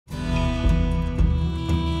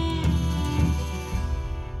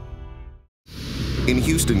In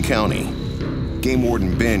Houston County, Game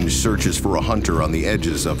Warden Binge searches for a hunter on the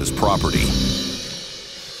edges of his property.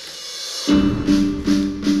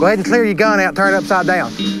 Go ahead and clear your gun out, turn it upside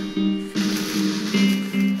down. Did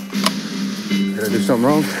I do something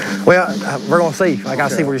wrong? Well, we're gonna see. I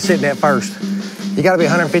gotta see where you're sitting at first. You gotta be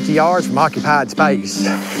 150 yards from occupied space.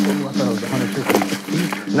 I thought it was 150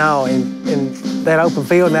 feet. No, in that open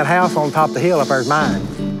field in that house on top of the hill up there is mine.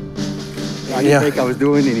 I didn't think I was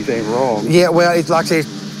doing anything wrong. Yeah, well, it's like I said,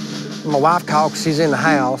 my wife called 'cause she's in the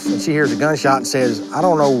house and she hears a gunshot and says, I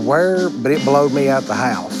don't know where, but it blowed me out the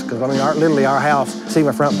house. Because, I mean, literally our house, see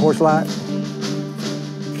my front porch light?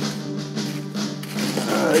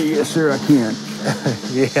 Yes, sir, I can.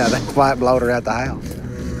 Yeah, that flight blowed her out the house.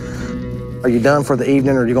 Are you done for the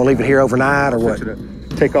evening, or are you gonna leave it here overnight, or what?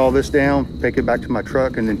 Take all this down, take it back to my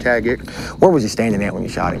truck, and then tag it. Where was he standing at when you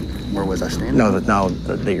shot him? Where was I standing? No, the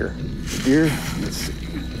deer. Deer? Let's see.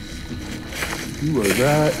 You were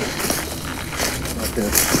right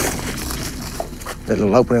there. That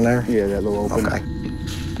little opening there? Yeah, that little opening. Okay.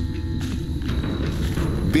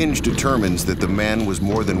 Binge determines that the man was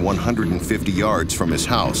more than 150 yards from his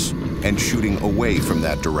house and shooting away from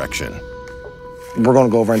that direction. We're gonna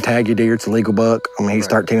go over and tag your deer. It's a legal buck. I mean, he's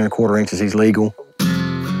 13¼ inches, he's legal.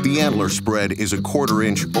 The antler spread is a 1/4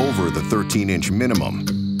 inch over the 13-inch minimum.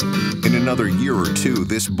 In another year or two,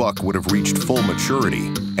 this buck would have reached full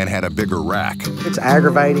maturity and had a bigger rack. It's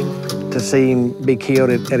aggravating to see him be killed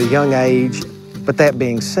at a young age, but that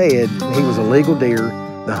being said, he was a legal deer.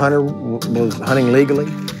 The hunter was hunting legally.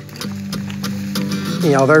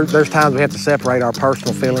 You know, there's times we have to separate our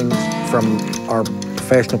personal feelings from our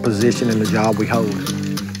professional position in the job we hold.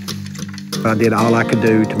 But I did all I could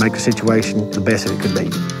do to make the situation the best that it could be.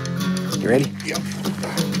 You ready? Yeah.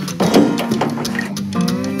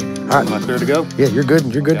 All right. Am I clear to go? Yeah, you're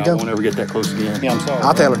good. You're good to go. I won't ever get that close again. Yeah, I'm sorry.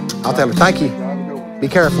 I'll tell her. Thank you. Be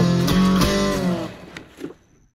careful.